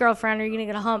straight, girlfriend, or you're gonna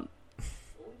get a hump.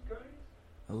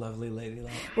 A lovely lady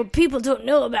like. What people don't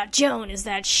know about Joan is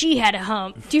that she had a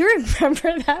hump. Do you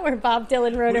remember that where Bob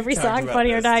Dylan wrote every song,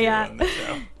 Funny or Not? Yeah.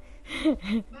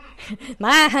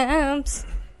 My humps.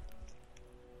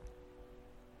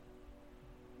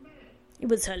 It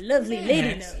was her lovely lady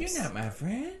Max, nose. you're not my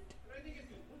friend.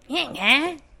 Yeah.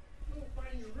 No,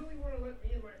 fine, you really want to let me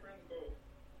and my friends go.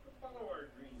 Let's follow our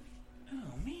dreams.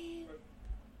 Oh man.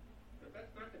 But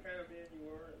that's not the kind of man you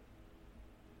are.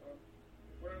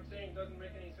 What I'm saying doesn't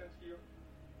make any sense to you.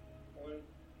 Well, then,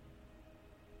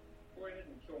 go ahead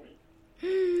and kill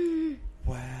me.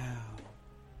 Wow.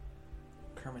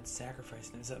 Kermit's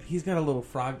sacrificing himself. He's got a little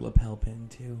frog lapel pin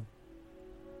too.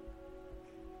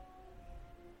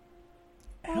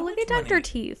 How look much at Dr. money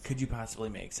Teeth. Could you possibly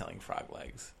make selling frog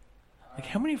legs? Like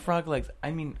how many frog legs?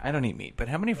 I mean, I don't eat meat, but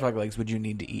how many frog legs would you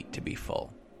need to eat to be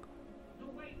full?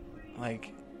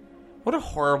 Like, what a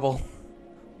horrible.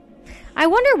 I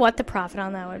wonder what the profit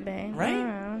on that would be. Right? I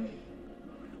don't know.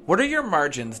 What are your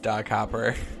margins, Doc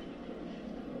Hopper?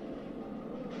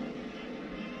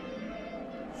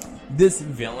 This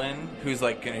villain who's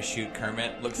like gonna shoot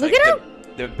Kermit looks Look like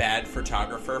at the bad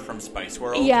photographer from Spice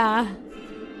World. Yeah.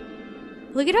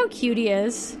 Look at how cute he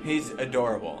is. He's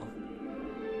adorable.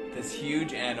 This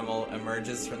huge animal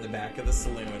emerges from the back of the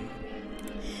saloon.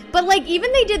 But like,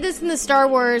 even they did this in the Star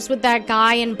Wars with that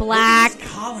guy in black. Look at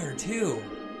his collar too.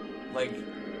 Like,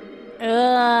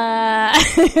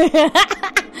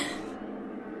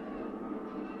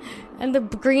 And the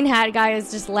green hat guy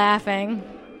is just laughing.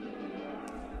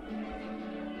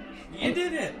 you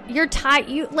did it. You're tight.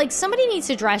 You like somebody needs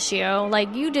to dress you.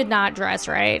 Like you did not dress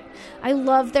right. I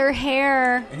love their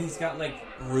hair. And he's got like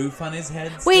roof on his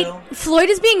head. Wait, still. Floyd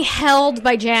is being held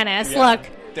by Janice. Yeah. Look.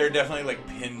 They're definitely like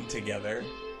pinned together.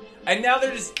 And now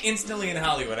they're just instantly in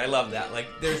Hollywood. I love that. Like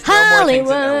there's no more things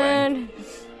in their way. Hollywood.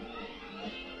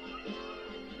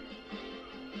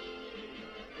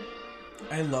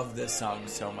 I love this song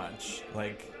so much.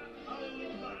 Like,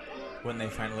 when they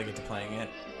finally get to playing it.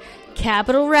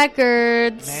 Capitol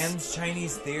Records. Man's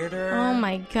Chinese Theater. Oh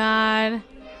my god.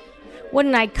 What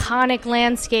an iconic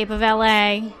landscape of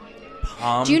LA.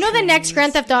 Palm Do you know the next trees.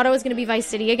 Grand Theft Auto is going to be Vice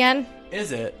City again?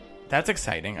 Is it? That's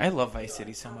exciting. I love Vice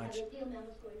City so much.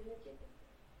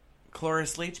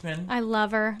 Cloris Leachman, I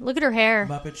love her. Look at her hair.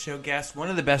 Muppet Show guest. One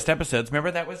of the best episodes.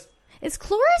 Remember that was... Is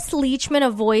Cloris Leachman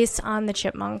a voice on the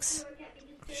Chipmunks?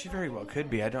 She very well could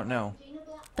be. I don't know.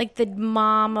 Like the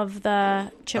mom of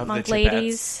the Chipmunk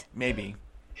ladies? Maybe.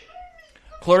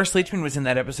 Cloris Leachman was in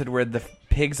that episode where the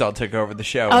pigs all took over the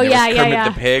show. Oh, And there yeah, was yeah, Kermit yeah.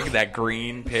 the pig, that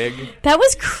green pig. That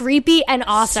was creepy and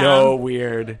awesome. So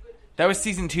weird. That was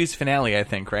season 2's finale, I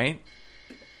think, right?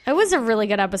 It was a really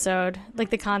good episode. Like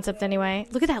the concept anyway.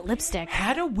 Look at that lipstick.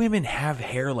 How do women have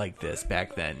hair like this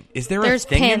back then? Is there There's a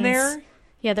thing pins. in there?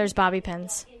 Yeah, there's bobby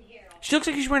pins. She looks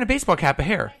like she's wearing a baseball cap of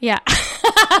hair. Yeah.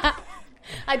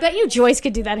 I bet you Joyce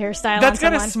could do that hairstyle That's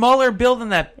on got a someone. smaller bill than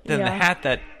the Yeah. hat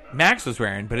that Max was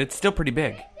wearing, but it's still pretty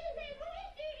big.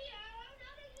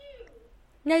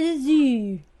 Not a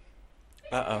zoo.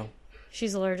 Uh-oh.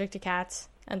 She's allergic to cats,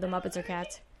 and the Muppets are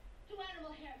cats.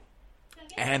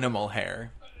 Animal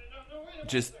hair.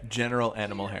 Just general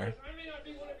animal hair.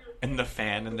 And the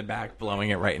fan in the back blowing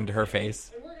it right into her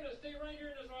face. And we're going to stay right here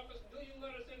in this office until you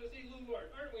let us in to see Lou Lord,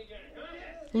 aren't we, gang?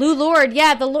 Huh? Lou Lord,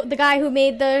 yeah, the guy who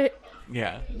made the...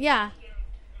 Yeah. Yeah.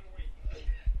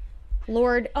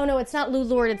 Lord... Oh, no, it's not Lou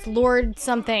Lord. It's Lord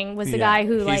something was the guy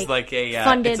who, He's like a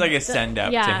funded it's like a the-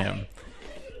 send-up yeah. to him.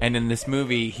 And in this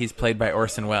movie, he's played by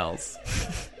Orson Welles.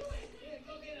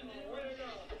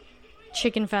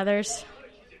 Chicken feathers.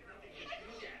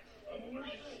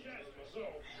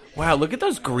 Wow, look at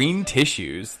those green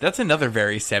tissues. That's another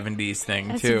very 70s thing,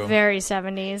 That's too. very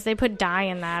 70s. They put dye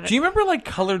in that. Do you remember, like,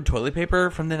 colored toilet paper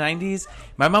from the 90s?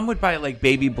 My mom would buy, like,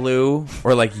 baby blue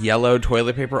or, like, yellow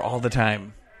toilet paper all the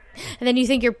time. And then you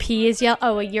think your pee is yellow.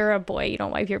 Oh, well, you're a boy. You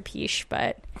don't wipe your peesh,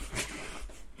 but...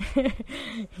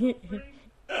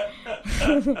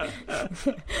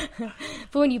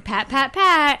 But when you pat, pat,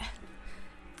 pat...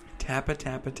 Tappa,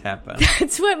 tappa, tappa.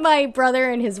 That's what my brother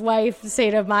and his wife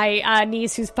say to my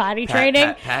niece who's potty Pat,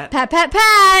 training. pat, pat. Pat,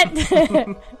 pat,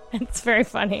 pat. It's very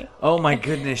funny. Oh, my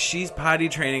goodness. She's potty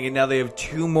training, and now they have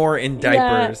 2 more in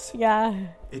diapers. Yeah.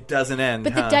 It doesn't end,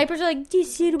 But huh? the diapers are like,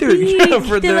 this little Dude, big. yeah,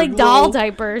 for They're the like doll little-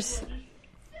 diapers.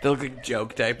 They look like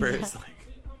joke diapers.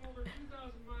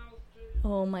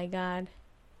 Oh my god.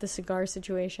 The cigar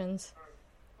situations.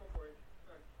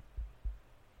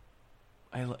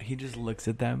 He just looks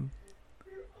at them.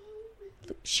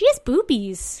 She has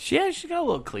boobies. She got a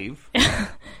little cleave. Please,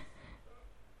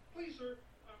 sir.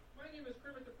 My name is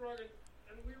Kermit the Frog,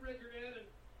 and we read your ad, and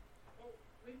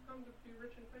we've come to be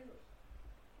rich and famous.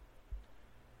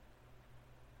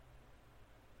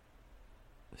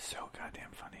 So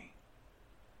goddamn funny.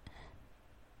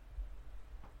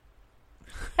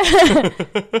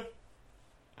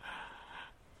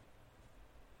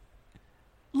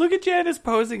 Look at Janice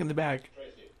posing in the back.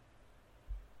 Tracy,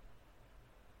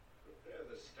 prepare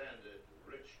the standard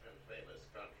rich and famous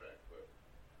contract with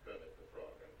Kermit the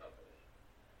Frog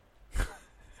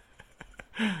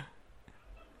and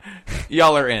Company.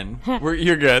 Y'all are in.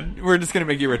 You're good. We're just gonna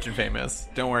make you rich and famous.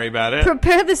 Don't worry about it.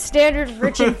 Prepare the standard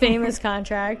rich and famous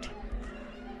contract.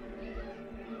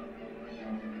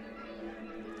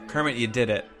 Kermit, you did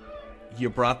it. You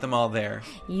brought them all there.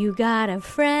 You got a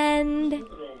friend.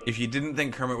 If you didn't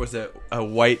think Kermit was a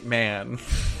white man,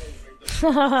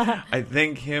 I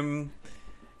think him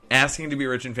asking to be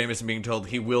rich and famous and being told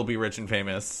he will be rich and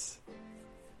famous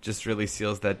just really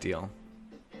seals that deal.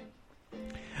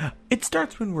 It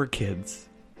starts when we're kids.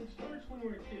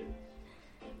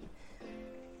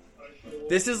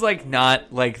 This is like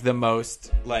not like the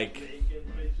most like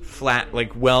flat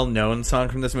like well-known song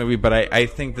from this movie, but I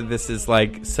think that this is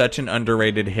like such an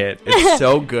underrated hit. It's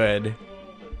so good.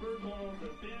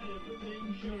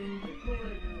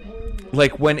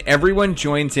 Like when everyone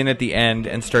joins in at the end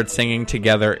and starts singing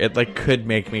together, it like could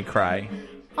make me cry.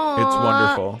 Aww, It's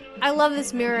wonderful. I love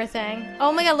this mirror thing.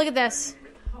 Oh my god, look at this.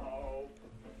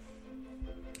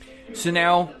 So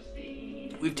now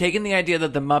we've taken the idea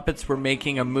that the Muppets were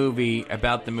making a movie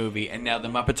about the movie, and now the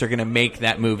Muppets are going to make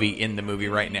that movie in the movie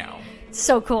right now.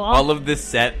 So cool. All of this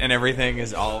set and everything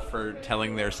is all for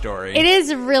telling their story. It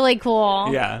is really cool.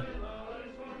 Yeah.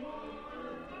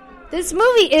 This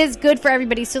movie is good for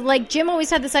everybody. So, like, Jim always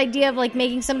had this idea of, like,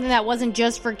 making something that wasn't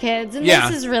just for kids. And Yeah.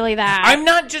 this is really that. I'm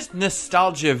not just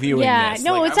nostalgia viewing Yeah, this.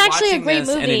 no, Like, it's I'm actually a watching great this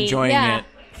and movie. enjoying Yeah. it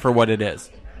for what it is.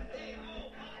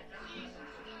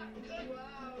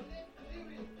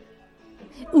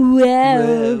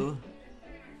 Wow.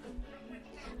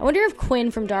 I wonder if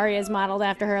Quinn from Daria is modeled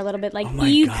after her a little bit, like Oh my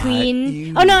E God, Queen.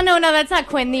 Ew. Oh no, that's not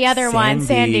Quinn. The other one,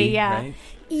 Sandy. Yeah, right?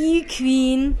 E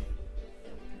Queen.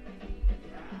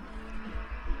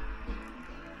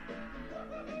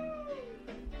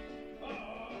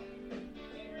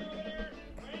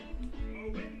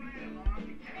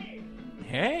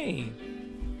 Hey.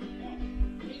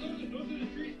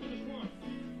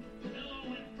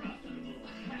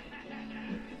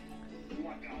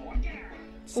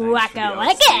 Waka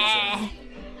waka.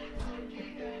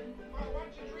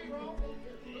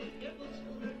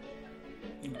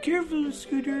 Careful,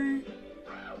 Scooter.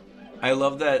 I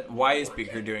love that. Why is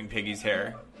Beaker doing Piggy's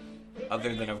hair?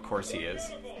 Other than, of course, he is.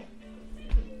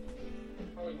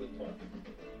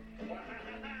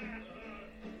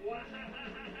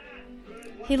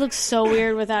 He looks so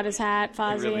weird without his hat, He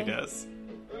Fozzie. really does.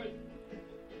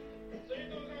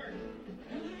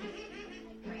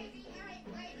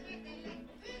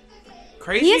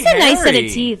 Crazy He has a nice set of Harry.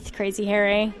 teeth, Crazy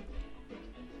Harry.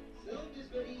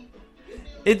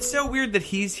 It's so weird that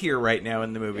he's here right now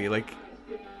in the movie. Like,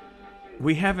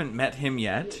 we haven't met him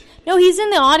yet. No, he's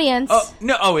in the audience. Oh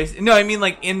no! Oh, no. I mean,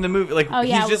 like in the movie. Like, Oh,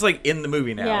 yeah. he's just like in the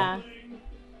movie now. Yeah.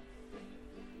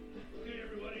 Okay,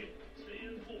 everybody, stay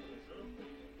in focus,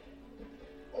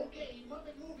 huh? Okay,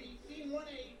 Muppet movie, scene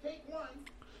 1A, take 1.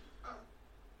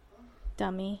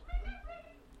 Dummy.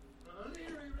 Honey, are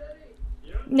you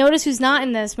ready? Notice who's not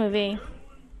in this movie.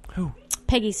 Who?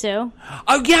 Peggy Sue.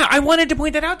 Oh yeah, I wanted to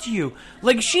point that out to you.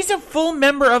 Like, she's a full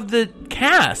member of the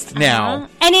cast now.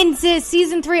 And in the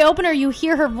season 3 opener, you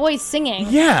hear her voice singing.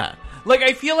 Yeah. Like,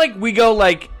 I feel like we go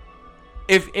like,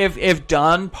 if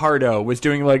Don Pardo was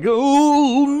doing like,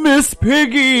 oh, Miss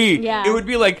Piggy, Yeah. it would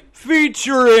be like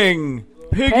featuring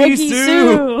Peggy, Peggy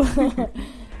Sue. Sue.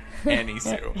 Annie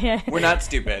Sue. Yeah. We're not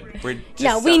stupid. We're just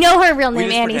No, we know her real we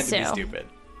name, just Annie pretend to Sue. be stupid.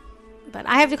 But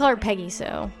I have to call her Peggy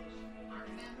Sue.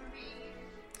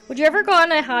 Would you ever go on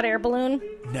a hot air balloon?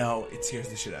 No, it scares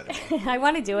the shit out of me. I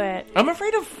want to do it. I'm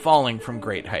afraid of falling from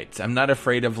great heights. I'm not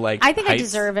afraid of like. I think I heights.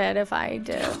 deserve it if I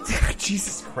do.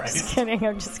 Jesus Christ. Just kidding.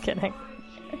 I'm just kidding.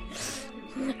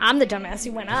 I'm the dumbass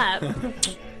who went up.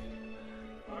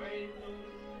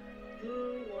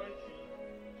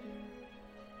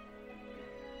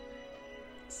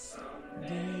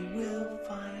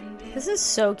 This is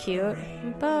so cute.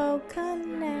 Rainbow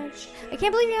Connection. I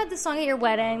can't believe you had this song at your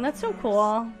wedding. That's so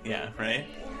cool. Yeah, right?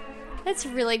 That's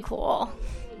really cool.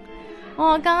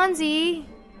 Oh, Gonzi.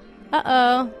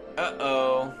 Uh-oh.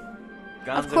 Uh-oh.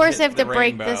 Of course I hit have to the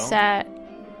break rainbow, the set.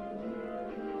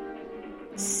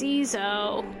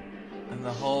 Caesar. And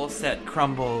the whole set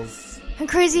crumbles. And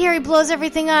Crazy Harry blows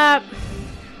everything up.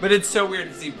 But it's so weird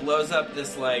because he blows up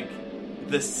this, like,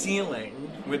 the ceiling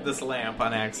with this lamp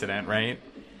on accident, right?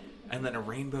 And then a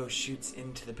rainbow shoots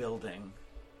into the building.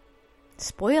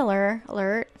 Spoiler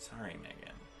alert. Sorry,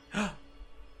 Megan.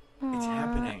 It's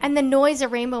happening. And the noise a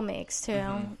rainbow makes, too,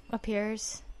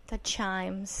 appears. The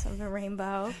chimes of a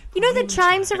rainbow. You know the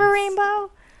chimes of a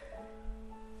rainbow?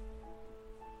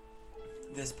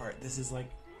 This part, this is like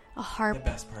A the harp.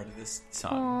 best part of this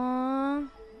song. Aww.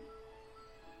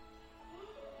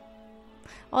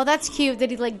 Oh, that's cute that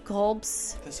he, like,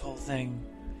 gulps. This whole thing.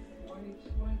 Life's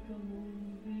like a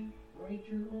movie, write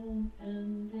your own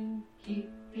ending, keep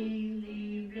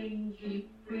believing, keep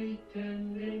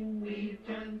pretending, we've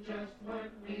done just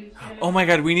what we said. Oh my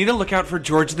god, we need to look out for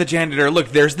George the janitor. Look,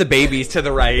 there's the babies to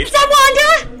the right. Is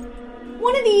that Wanda?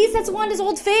 One of these, that's Wanda's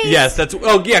old face. Yes, that's...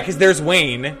 Oh, yeah, because there's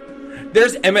Wayne.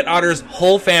 There's Emmett Otter's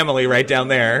whole family right down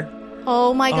there.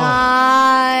 Oh my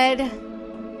god.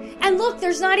 And look,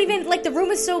 there's not even, like, the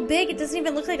room is so big, it doesn't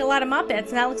even look like a lot of Muppets.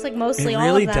 And that looks like mostly It all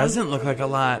really of them. doesn't look like a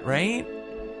lot, right?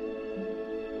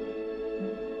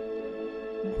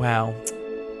 Wow.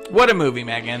 What a movie,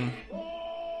 Megan.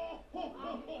 Oh,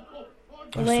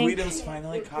 Link. Sweetum's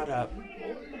finally caught up.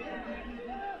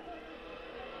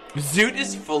 Zoot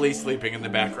is fully sleeping in the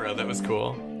back row. That was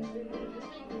cool.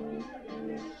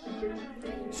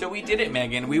 So we did it,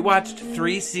 Megan. We watched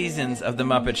 3 seasons of The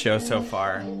Muppet Show so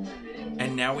far.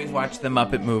 And now we've watched the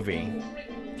Muppet movie.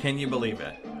 Can you believe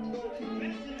it?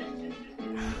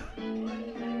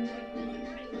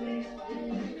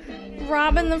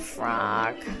 Robin the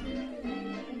Frog.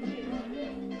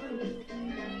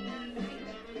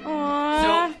 Aww.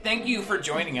 So thank you for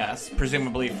joining us,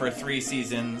 presumably for 3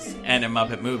 seasons and a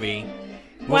Muppet movie.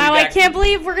 We'll Wow, be I back- can't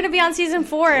believe we're going to be on season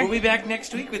 4. We'll be back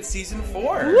next week with season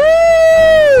 4.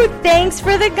 Woo! Thanks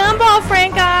for the gumball,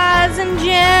 Frank Oz and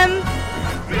Jim.